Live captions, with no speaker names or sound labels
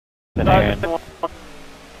Aaron.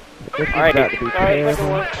 Alright,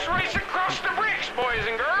 Let's race across the bricks, boys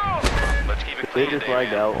and girls. Let's keep it clean. They just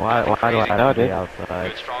lagged out. Why do I have to be outside?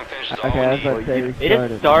 Good strong finish is all Okay, I was we about need. to say you- we It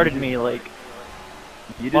just started me like...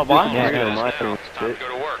 You just Why? disappeared Yeah, on my Now, thing. it's time to go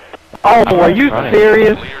to work. Oh, are you Running.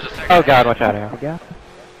 serious? Leaders a second Oh god, ahead. watch out here. Yeah.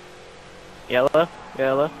 Yellow?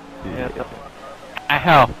 Yellow? Yellow.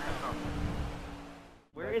 Ow!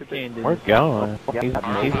 Where is We're going.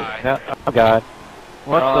 Yeah. Oh god.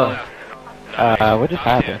 What Left. what just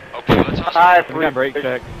happened? Okay, let's hustle. Hi, We got brake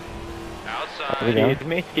check. Outside. Excuse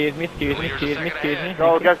me.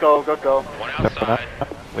 Go, go. One outside.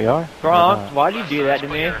 We are? Bronx, why'd you do that to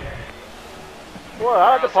me? Well,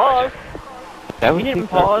 I had to pause. That You was didn't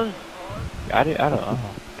pause? I don't oh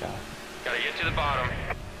god. Gotta get to the bottom.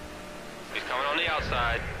 He's coming on the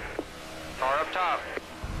outside. Car up top.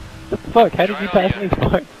 What the fuck? How did you pass me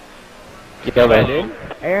for? Go back.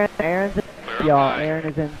 Aaron's Clear y'all. up high. Aaron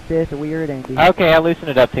is in fifth. Weird Andy. Okay, I loosened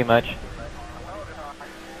it up too much.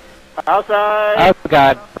 Outside. Oh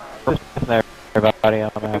god. There, everybody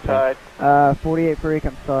on the outside. 48 freak.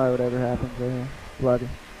 I'm sorry, whatever happens right here. Love you.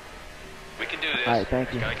 We can do this. Alright,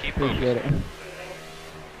 thank you. Gotta keep Appreciate focused. it.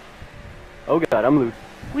 Oh god, I'm loose.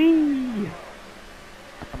 Whee!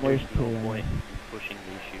 I'm loose too. Pushing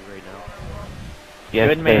the issue right now. Yes,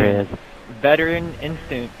 Good there man. is. Veteran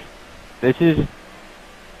instinct. This is...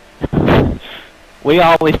 we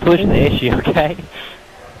always push the issue, okay?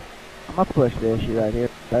 I'm gonna push the issue right here.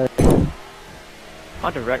 I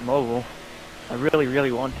want to wreck mobile. I really,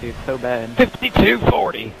 really want to, so bad.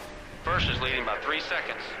 5240. First is leading by 3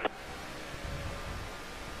 seconds.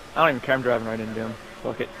 I don't even care, I'm driving right into him.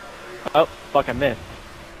 Fuck it. Oh, fuck, I missed.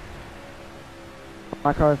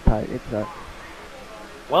 My car's tight. It sucks.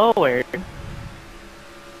 Well, weird.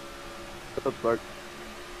 What's up, Spark?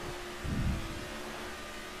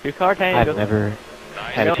 Your car tank. I've never Nice.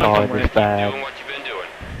 had a Don't car think I'm this bad. Doing what you've been doing.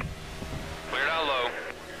 Cleared out low.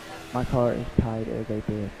 My car is tight as a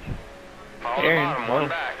bitch. Follow the Aaron, bottom, whoa. one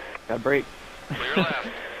back. Got brake. Clear left.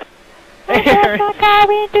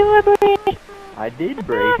 I did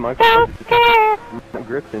break. My car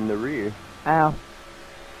gripped in the rear. Ow.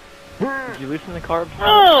 Did you loosen the carb?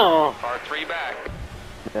 Car 3 back.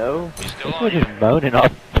 No? He's still This on was you. just moaning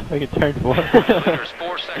off fucking turn 4. Leader's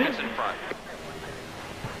 4 seconds in front.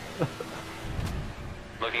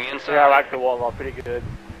 Looking inside. Yeah, I like the wall off pretty good.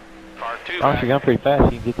 Car 2 As long as back. you're going pretty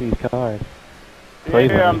fast, you can get these cars.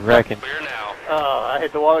 Cleveland Yeah, is wrecking. Clear now. Oh, I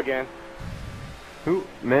hit the wall again. Who?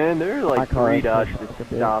 Man, there are My like car 3 is Dodge pushing that like a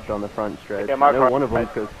bitch. stopped on the front stretch. Yeah, my I know car- one of them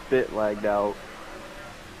because spit lagged out.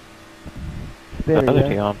 The Spitter, other yeah.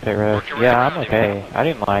 two on pit road. Yeah, I'm okay. I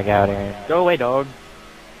didn't lag out, Aaron. Go away, dog.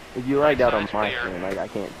 If you lagged out on side's my clear. screen, like I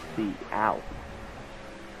can't see out.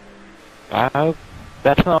 I hope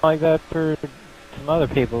that's not like that for some other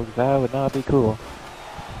people, because that would not be cool.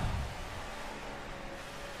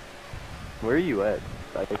 Where are you at?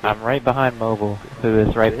 Like, I'm right behind Mobile, who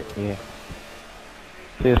is right yeah.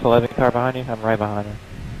 See this 11 car behind you? I'm right behind him.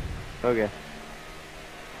 okay.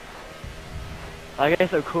 I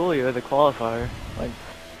guess so cool you're the qualifier. Like,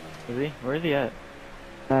 is he? Where is he at?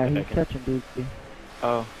 Nah, he's Okay. touching Dookie.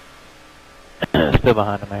 Oh. Still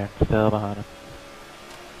behind him, Aaron. Still behind him.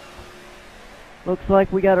 Looks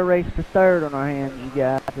like we got a race for third on our hands, you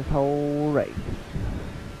guys. This whole race.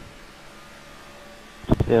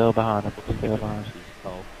 Still behind him. Still behind him.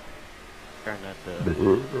 Trying not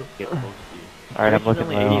to get close to you. Alright, I'm Race is looking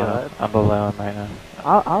only low 80 on him. laps. I'm below him right now.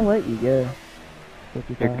 I'll let you go.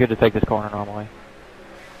 55. You're good to take this corner normally.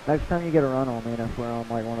 Next time you get a run on me, and if we're on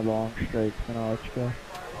like one of the long straights, then I'll let you go.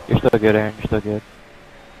 You're still good, Aaron. You're still good.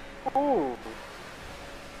 Ooh.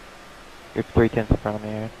 You're 3/10 in front of me,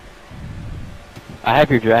 Aaron. I have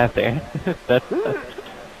your draft, Aaron. That's...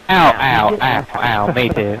 Ow. Me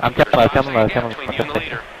too. I'm coming low, coming low, coming Between you and the low.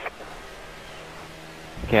 leader.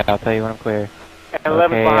 Okay, I'll tell you when I'm clear. And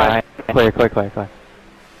 11 Okay, behind. clear.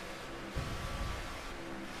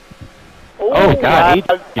 Oh god, he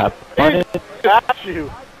got punted. Got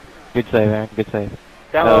you. Good save, Aaron. Good save.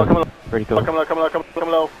 Down That low, was come low. Pretty cool. Come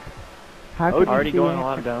low. How Oh, can you Already see going him? a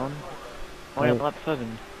lot down. Only Wait. on lap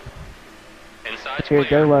 7. Inside's Here,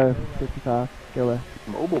 clear. go low. 55. Go low.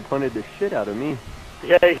 Mobile punted the shit out of me.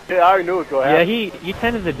 Yeah, I already knew it go Yeah, he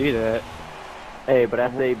tended to do that. Hey, but I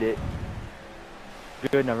saved it.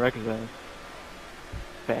 Good, now wreck his ass.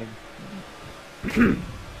 Bang.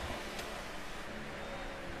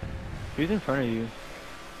 Who's in front of you?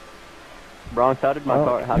 Bronx, how did my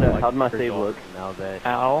car? How'd my save look? Now that.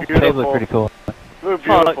 Ow. Save look pretty cool. Look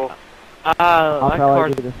beautiful. I'll My probably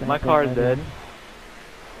car's, do the same my thing car's maybe. dead.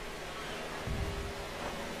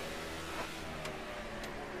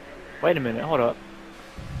 Wait a minute, hold up.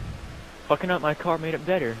 fucking up my car made it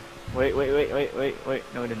better. Wait. No,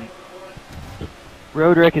 it didn't.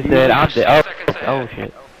 Road wreck is dead. I'm dead. Oh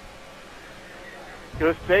shit.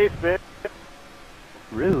 Go safe, bitch.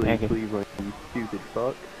 Really, Dang it. Cleveland, you stupid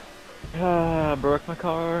fuck. Broke my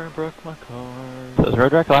car. So is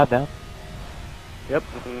road wreck allowed down? Yep.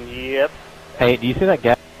 Yep. Hey, do you see that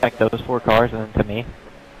gap back those 4 cars and then to me?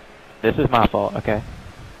 This is my fault, okay.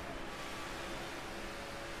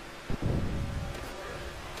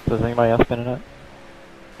 So is anybody else spinning up?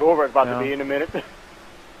 Over's about No. to be in a minute.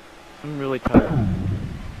 I'm really tired.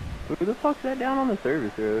 Who the fuck's that down on the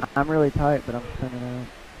service road? I'm really tight, but I'm spinning out.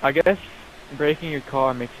 I guess breaking your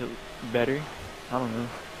car makes it better. I don't know.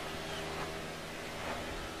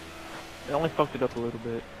 It only fucked it up a little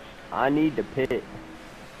bit. I need to pit.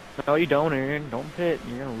 No, you don't, Aaron. Don't pit.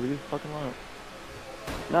 You're gonna lose fucking lap.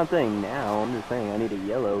 Not saying now, I'm just saying I need a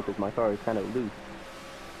yellow because my car is kind of loose.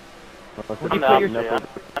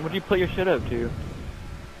 What'd you put your shit up to?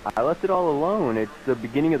 I left it all alone. It's the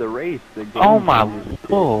beginning of the race. The game Oh my changes shit.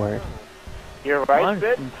 lord. You're right, Mine's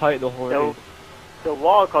bitch. been tight the whole race. The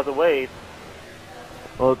wall caused a wave.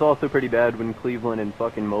 Well, it's also pretty bad when Cleveland and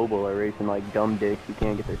fucking Mobile are racing like dumb dicks who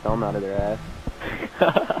can't get their thumb out of their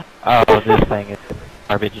ass. Oh, this thing is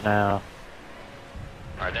garbage now.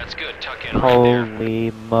 Alright, that's good. Tuck in right there.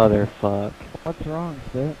 Holy motherfuck. What's wrong,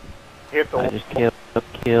 Spit? Hit the I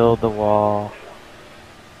just killed the wall.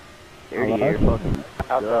 Dirty Hello? air fucking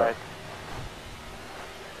outside.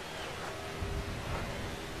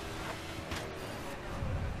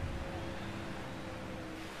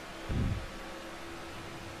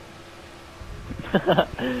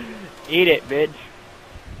 Eat it, bitch.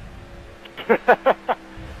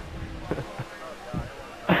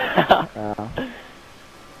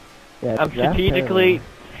 Yeah, I'm draft strategically terrible.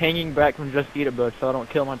 hanging back from Just Eat It Bud so I don't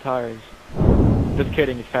kill my tires. Just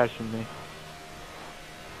kidding, he's faster than me.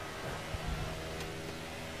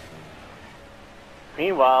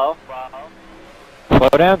 Meanwhile, Slow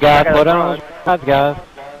down, guys. I Slow gotta down run. those rods, guys.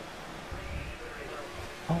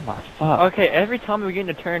 Oh my fuck. Okay, every time we get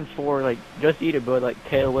into turn 4, like, Just Eat It Bud, like,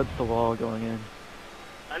 tail whips the wall going in.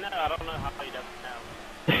 I know, I don't know how he does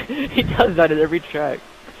it now. He does that at every track.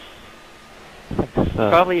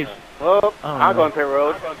 Probably is. Well, I don't I'm know. going pit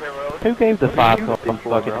road. Who gave the 5 to Fucking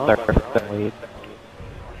fucking wrong. third lead?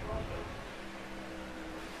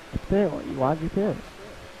 Spit, why'd you pit?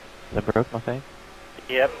 I broke my thing.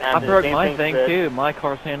 Yep. I And the broke same my thing said. too. My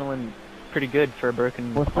car's handling pretty good for a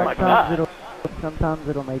broken. Well, my God. sometimes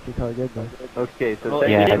it'll make your car good though. Okay, so Well,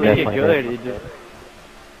 Yeah, it didn't make it definitely good. did. It just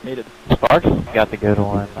made it. Sparks got the good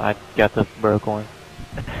one. I got the broke one.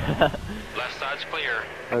 Left side's clear.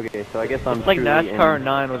 okay, so I guess I'm It's like truly NASCAR in.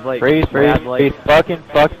 9 was like Freeze, bad light. fucking.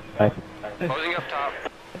 Closing up top.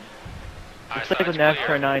 High It's like with side's NASCAR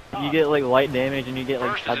clear. 9. You get like light damage and you get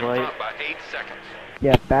like First is bad in light. front by 8 seconds.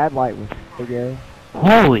 Yeah, bad light was so good.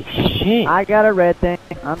 Holy shit. I got a red thing.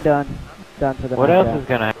 I'm done. Done for the What night, else guys. is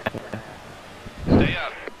gonna happen? Stay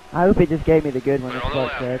up. I hope it just gave me the good one. Put It's it on the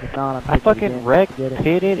like left. said. If not, I'm I picking fucking again. wrecked, Get it.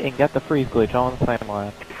 pitted, and got the freeze glitch all on the same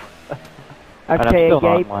line. And I'm Okay, still it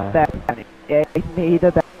not gave in line. gave me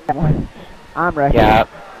the bad one. I'm wrecking. Yeah,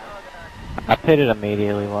 I pitted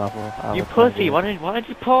immediately, Waffle. I You was gonna pussy! do- Why did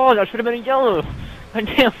you pause? I should have been in yellow. Damn,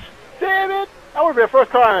 Damn it! I would be the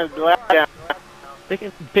first car on the lap down.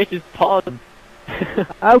 freaking bitches pausing.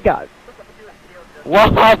 Oh god.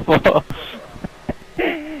 Waffle!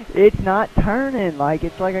 It's not turning. Like,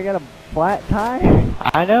 it's like I got a flat tire.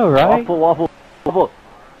 I know, right? Waffle.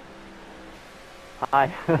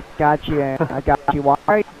 Hi. Got you, Aaron. I got you. Why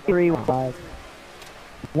are you 3 wide?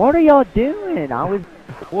 What are y'all doing? I was.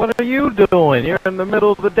 What are you doing? You're in the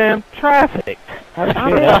middle of the damn traffic. I'm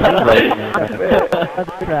in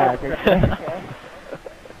the track. Okay?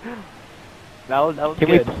 That was Can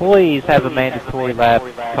we good. please have a mandatory lap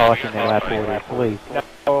caution at lap 40, please?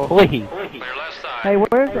 Please. Clear left side. Hey,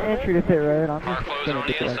 where's the entry to pit road? I'm Car just closing gonna on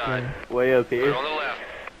the get right inside. there. Way up Clear here. on the left.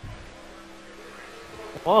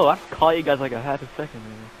 Whoa, I caught you guys like a half a second.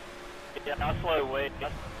 Yeah, I'll slow wait.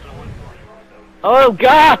 Oh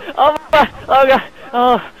god! Oh my! Oh god!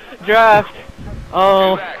 Oh, draft!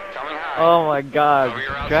 Oh, Back, coming high. oh my god! Over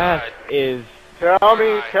your outside. Draft is.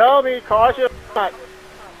 Tell me, caution.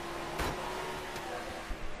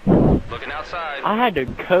 Looking outside. I had to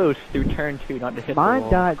coast through turn 2 not to hit the Mine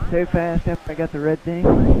wall. died so fast after I got the red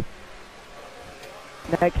thing.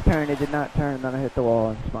 Next turn, it did not turn, and then I hit the wall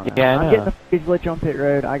and spun out. Yeah, I I'm know. getting the freeze glitch on pit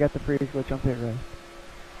road. I got the freeze glitch on pit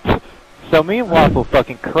road. So me and Waffle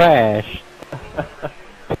fucking crashed,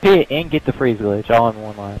 pit, and get the freeze glitch all in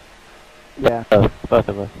one line. Yeah. Both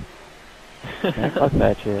of us. Man, fuck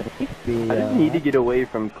that shit. I just need to get away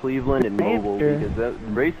from Cleveland and Mobile because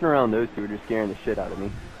racing around those two are just scaring the shit out of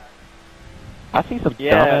me. I see some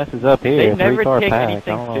Yeah, dumbasses up here. They never 3-car take pack.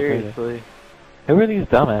 anything I don't know if they do. seriously. Who are these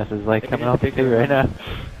dumbasses like coming off the two right now?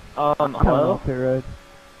 Hello? Pit road.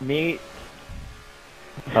 Me?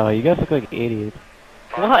 Oh, you guys look like idiots.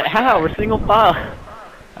 What? How? We're single file.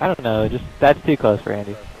 I don't know. Just that's too close for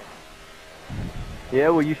Andy. Yeah,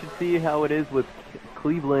 well, you should see how it is with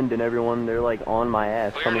Cleveland and everyone. They're like on my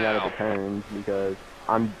ass coming out of the turns because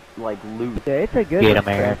I'm like loose. Yeah, it's a good Get one, him,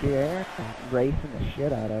 Aaron. Frankie. Aaron racing the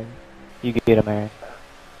shit out of him. You can get him, Aaron.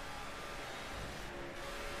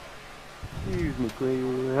 Excuse me,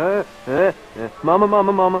 Cleveland. Mama,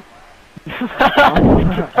 mama, mama.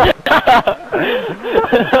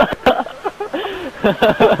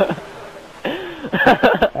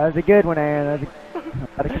 That was a good one, Aaron.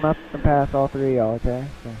 Gotta come up and pass all three of y'all, okay?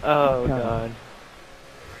 So, Oh, come on. God.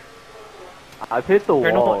 I've hit the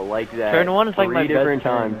Turn wall one- like that turn one is like my three different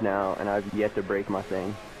best turn. times now, and I've yet to break my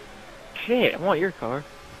thing. Shit, I want your car.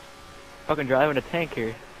 Fucking driving a tank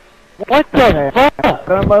here. What the fuck?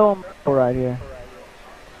 Gonna blow him right here.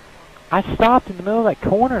 I stopped in the middle of that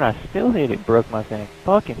corner and I still hit it. Broke my thing.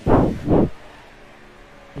 Fucking.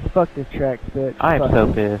 Just fuck this track, bitch. I am Fuck so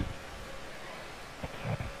it. pissed.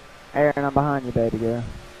 Aaron, I'm behind you, baby girl.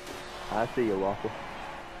 I see you, Waffle.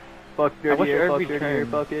 Fuck I wish dirty air, fuck every dirty air,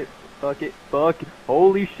 turn- fuck it, fuck it, fuck it.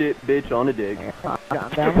 Holy shit, bitch, on a dig. I'm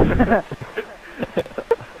down.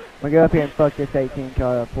 We go up here and fuck this 18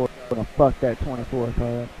 car up for. We're gonna fuck that 24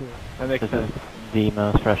 car up too. That makes This sense. is the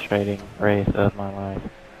most frustrating race of my life.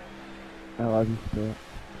 I love you, still.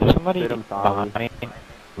 There's somebody Sit 'em solid. behind me.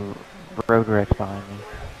 Road wreck's behind me.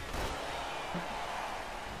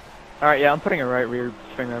 Alright, yeah, I'm putting a right rear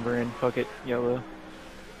string rubber in. Fuck it, yellow.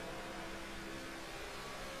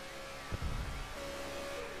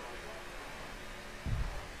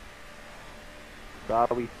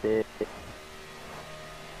 Probably sit.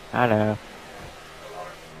 I know.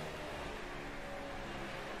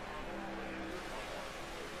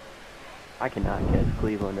 I cannot catch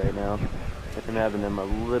Cleveland right now. If I'm having them a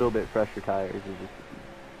little bit fresher tires is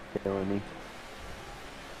just killing me.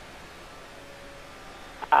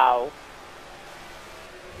 Ow.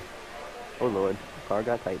 Oh lord, the car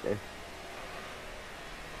got tight there.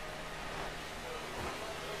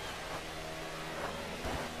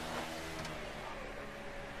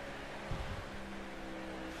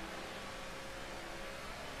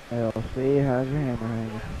 LC, how's your hammer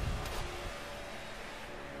hanging?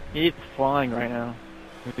 It's flying right now.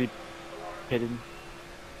 Maybe hidden.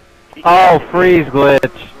 Oh, freeze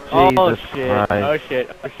glitch. Oh Jesus shit, Christ. oh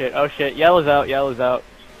shit, oh shit, oh shit. Yellow's out, yellow's out.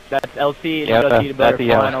 That's LC and Yeah, LC to that's better a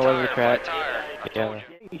yellow. flying all over the track. Yeah.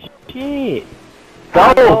 Shit.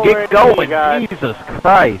 I'm Go, already get going, got- Jesus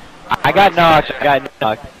Christ. I got knocked,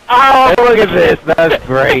 Oh, look at this, that's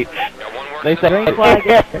great. They say, Green flag,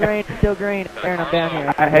 it's green, still green. Aaron, I'm down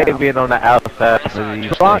here. I hate being on the outside of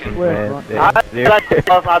these Block things, flip, man.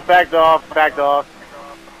 block. I backed off.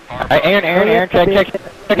 Hey, Aaron, check.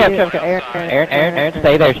 Aaron,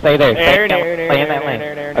 stay there. Stay in that lane.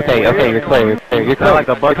 Okay, you're clear. You're clear like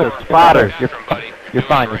a bunch of spotters. You're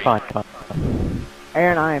fine.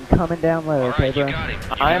 Aaron, I am coming down low, okay, bro?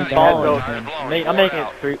 I am following him. I'm making it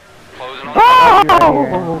through. I'll be right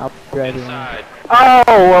here. I'll be right here. Inside.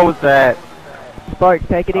 Oh, what was that? Sparks,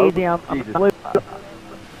 take it easy. I'm Jesus. blue.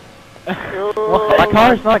 My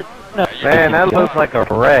car's not. No. Man, that looks like a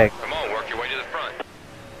wreck. Come on, work your way to the front.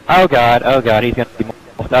 Oh God, he's gonna be.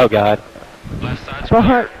 Oh God. Left side's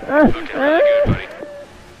Sparks. clear. Looking really good, buddy.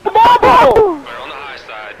 Clear on the high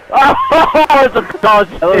side. Oh, it's a dodge.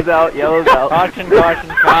 Yellow's out.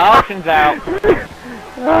 Caution's out.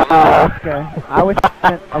 Okay. I was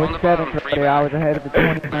 7th right there. I was ahead of the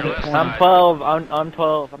 20 minute point. I'm 12. I'm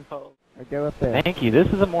 12. Or go up there. Thank you. This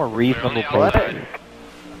is a more reasonable What? place.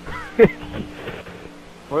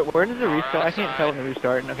 Where does it restart? I can't tell when to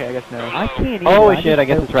restart. Okay, I guess no. I can't even. Holy shit! I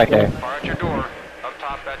guess it's right there. Far at your door. Up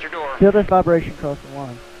top at your door. Feel this vibration cross the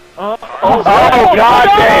line. Oh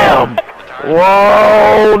goddamn!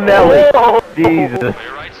 Whoa, Nelly! Jesus,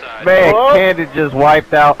 Your right side. man, Candid just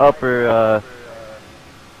wiped out upper.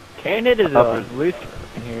 Candid is loose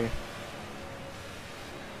in here.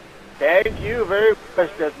 Thank you very much.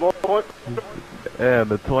 That's more point. And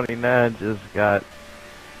the 29 just got.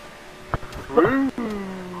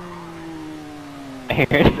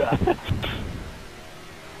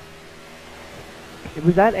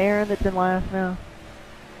 Was that Aaron that's in last now?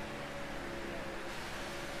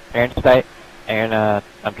 Aaron, stay. Aaron,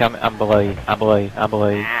 I'm coming. I'm below you.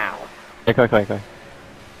 Ow. Quick.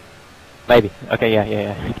 Maybe. Okay,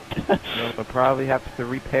 yeah. We'll probably have to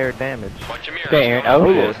repair damage. Watch your mirrors. Okay, Aaron. Oh,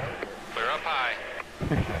 shit. Clear up high.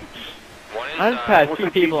 One I just inside. passed 2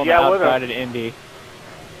 people on the outside of the Indy.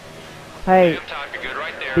 Hey, Up top, you're good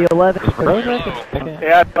right there. the 11.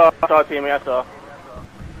 Yeah, I saw Timmy, I saw.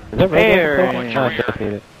 Is that Aaron. No, I don't see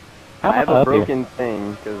it. How I have am I a up here? broken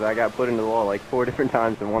thing because I got put in the wall like 4 different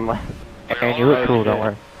times in one lap. Aaron, you look cool, don't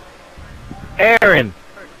worry. Aaron!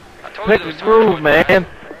 I told Pick you the this groove, man!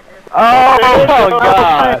 Oh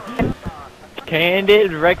god!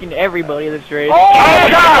 Candid wrecking everybody in this race. Oh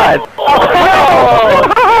god!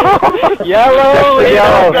 Yellow!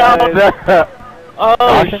 Yellow!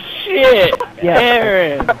 Oh shit! Yeah.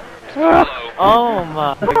 Aaron! Oh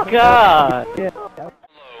my god!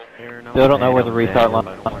 Still don't know where the restart line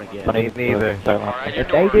Me neither. If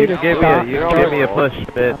they do the Give me a push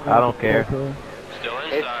bit. I don't care. Still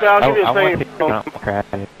It's inside. I'll Oh, give you I the want same. to crap.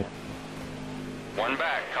 One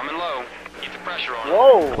back, coming low. Keep the pressure on.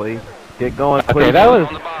 Whoa! Please. Get going, please. Okay, On the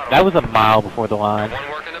bottom. that was a mile before the line. One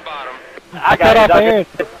working the bottom. I Cut off got it. Aaron.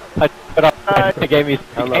 I cut off. It gave me.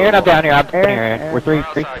 Aaron, I'm down here. I'm down here. Aaron. We're three.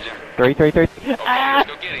 Outside you. Ah!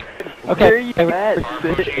 Go get him. Okay. You're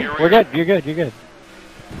We're good. You're good.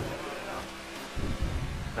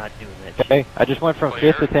 Not doing that Okay. I just went from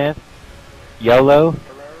 5th to 10th. YOLO.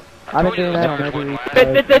 I've been doing that on every week.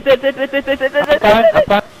 I'm fine.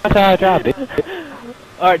 That's how I drive, bitch.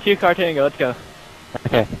 Alright, 2 car tango, let's go.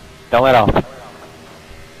 Okay. Don't let off.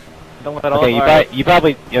 Don't let all Okay, you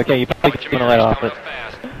probably gonna let off, but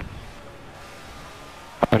Fast.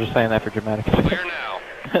 I'm just saying that for dramatic effect. Clear now.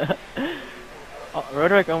 Oh,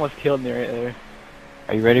 Roderick almost killed me right there.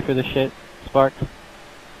 Are you ready for this shit, Sparks?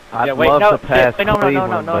 I'd Yeah, wait, love no, to pass no,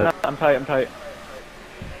 Cleveland, no, but I'm tight.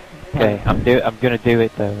 Okay, I'm gonna do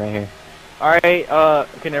it though, right here. Alright,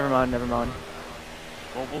 okay, never mind.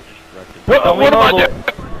 What Only am I mobile. doing?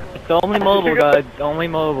 It's only mobile, guys. It's only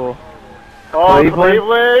mobile. Oh,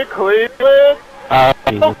 Cleveland? Cleveland!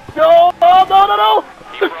 Jesus. No!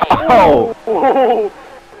 Oh! Oh!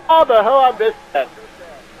 How the hell I missed that?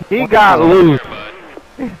 He got loose.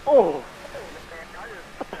 Oh!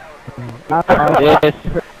 Yes.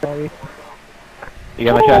 You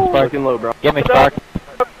got my shot, Sparks? Looking low, bro. Get me, Sparks.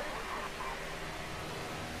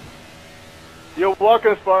 You're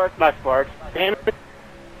welcome, Sparks. Not Sparks. Damn it.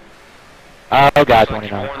 Oh god, Looks like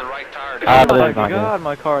you're 29. more in the right tire. Oh, Oh this my is not god,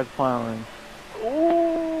 my car is plowing.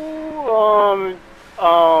 Ooh,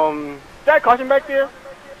 that caution back there?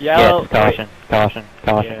 Yellow. Yes, caution. Yeah.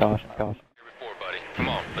 Before, buddy. Come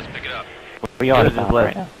on, let's pick it up. We are Should've stop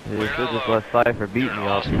right now. Should've just let Cypher beat me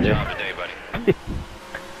off Awesome there. job today, buddy.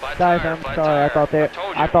 Flat Guys, tire, I'm flat sorry. tire.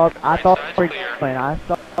 I thought told you. I Right thought side's we're clear. going. I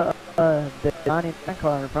saw the 99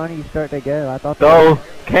 car in front of you start to go. I thought Go,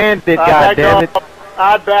 Candid, goddammit.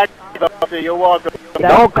 I backed up to you. You're welcome.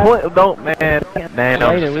 Don't, man.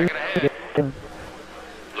 Later, we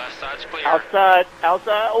Left side's clear.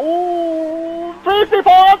 Outside. Ooh,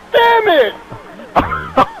 54, damn it!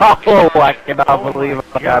 Oh, I cannot believe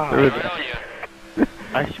I got through Right that.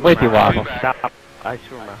 on you. Wait, you waffle. I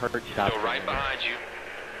swear my heart stopped. Still right behind you.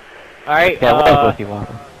 Alright, Yeah, what was Wiki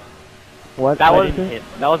Waffle? what? that what was is it?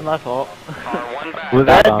 my fault. Car one back. Was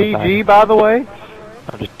that DG, by the way?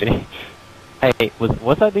 I'm just kidding. Hey,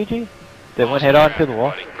 what's that DG? That went head on to the wall?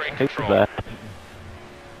 Buddy, great Who's control. that?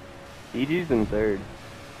 DG's in 3rd.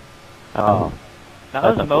 Oh. That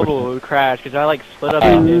That's was mobile unfortunate. who crashed because I like split up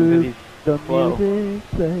on him because he's The slow. music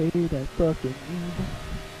play that fucking music.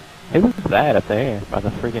 Who was that up there by the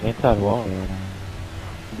freaking inside wall?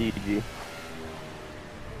 DG.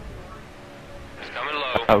 It's coming low.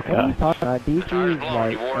 Oh What are you god. talking about? DG Tire's is blown,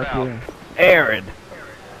 like you wore it up out. here. Aaron.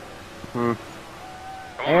 Come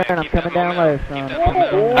on, Aaron, man, I'm keep that coming down low, momentum. son. Keep that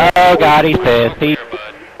momentum. Oh god, he says. Clear, bud.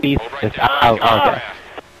 He's Hold right there. oh, okay.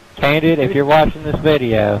 Candid, if you're watching this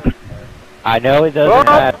video, I know it doesn't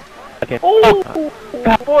matter. Okay. Car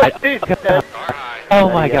high. Oh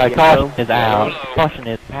my Yeah, god, yeah, caution no. is out. No. Caution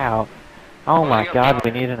is out. Oh my god,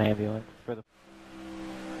 we need an ambulance for the.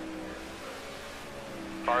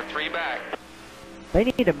 Car three back. They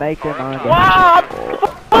need to make their mind up.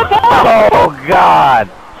 Oh, God.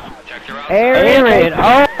 Check your outside. Aaron!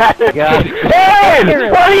 Oh my god.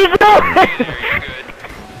 Aaron, what are you doing? You're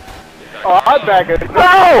good. Oh, I'm back at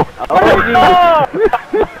No!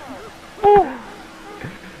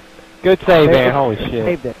 Good save, Aaron. Holy shit.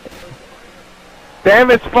 Saved it. Damn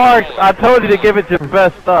it, Sparks. I told you to give it your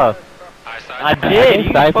best stuff. High side. I did.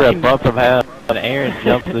 You Cypher a fucking bump from hell, and Aaron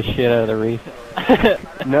jumps the shit out of the reef.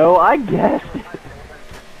 No, I guessed.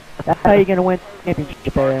 That's how you're gonna win the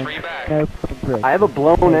championship there. Three back. No fucking prick. I have a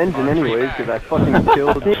blown engine anyways because I fucking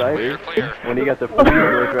killed Cypher when he got the free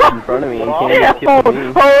wheels right in front of me and can't kill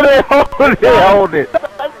me. Hold it.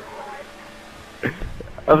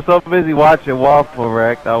 I'm so busy watching Waffle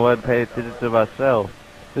Wrecked, I wasn't paying attention to myself.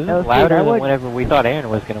 This is No, louder dude, I than would- whenever we thought Aaron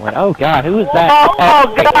was gonna win. Oh god, who is that?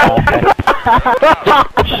 Oh, God!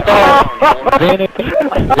 Vintage,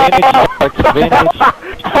 vintage.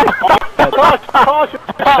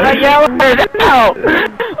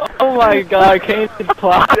 Oh my god, Kane's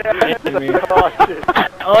plotting me.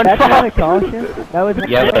 That's not a caution. That was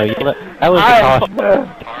Yellow. That was a caution.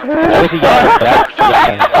 That was a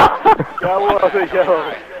yellow. That was a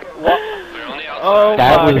yellow. They're on the outside. Oh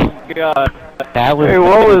That my was- god. That was Hey,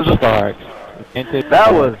 what was- Starks. Vintage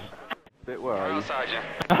That was... Where We're are you? outside you.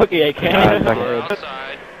 Okay, Kane Alright, is fuck We're dead.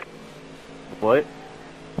 outside. What?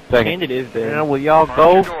 second. Kane is Yeah, dead. will y'all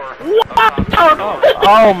go? Door.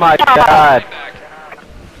 Oh my god! Back.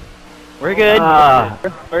 We're good. Ah,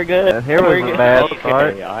 We're good. here was We're a good. bad Okay,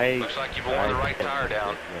 start. Looks like you've worn the right tire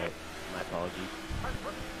down. My apologies.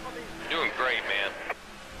 You're doing great, man.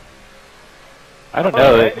 I don't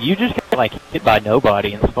know. You just got like hit by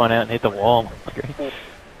nobody and spun out and hit the wall.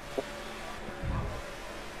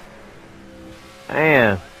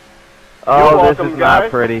 Man. You're Oh, this welcome, is not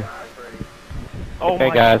guys. pretty. Oh Okay,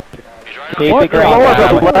 my guys. He's right Keep on it green, What was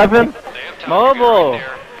guys. it, 11? They have time Mobile. to get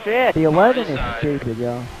right Shit. the 11 is stupid,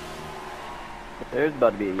 y'all. There's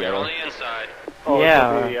about to be a there. They're yellow. on the inside. Oh, it's Yeah.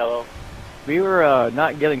 gonna be yellow. We were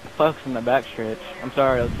not getting fucks in the backstretch. I'm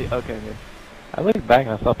sorry, let's see. Okay, good. I looked back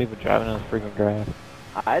and I saw people driving on the freaking grass.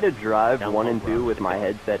 I had to drive 1 and 2 with my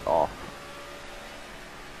headset off.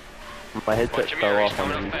 My headset Watch your fell mirror, he's off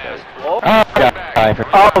on coming the up restart. fast. Oh, Oh god, Cypher.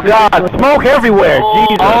 Oh god, smoke everywhere!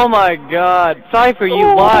 Jesus! Oh my god. Cypher,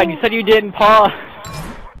 you lied. You said you didn't pause.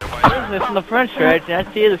 This in the front stretch, and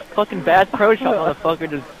I see this fucking Bass Pro Shop motherfucker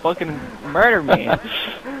just fucking murder me.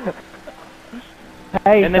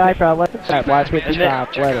 Hey, And then- Cypher, I let that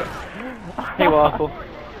Y55, let it. Hey, Waffle.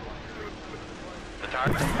 The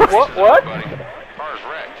tire. What? Buddy. Car's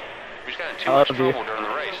wrecked. We just got in too I much love you. trouble during the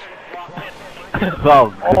race.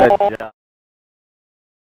 Oh, good job.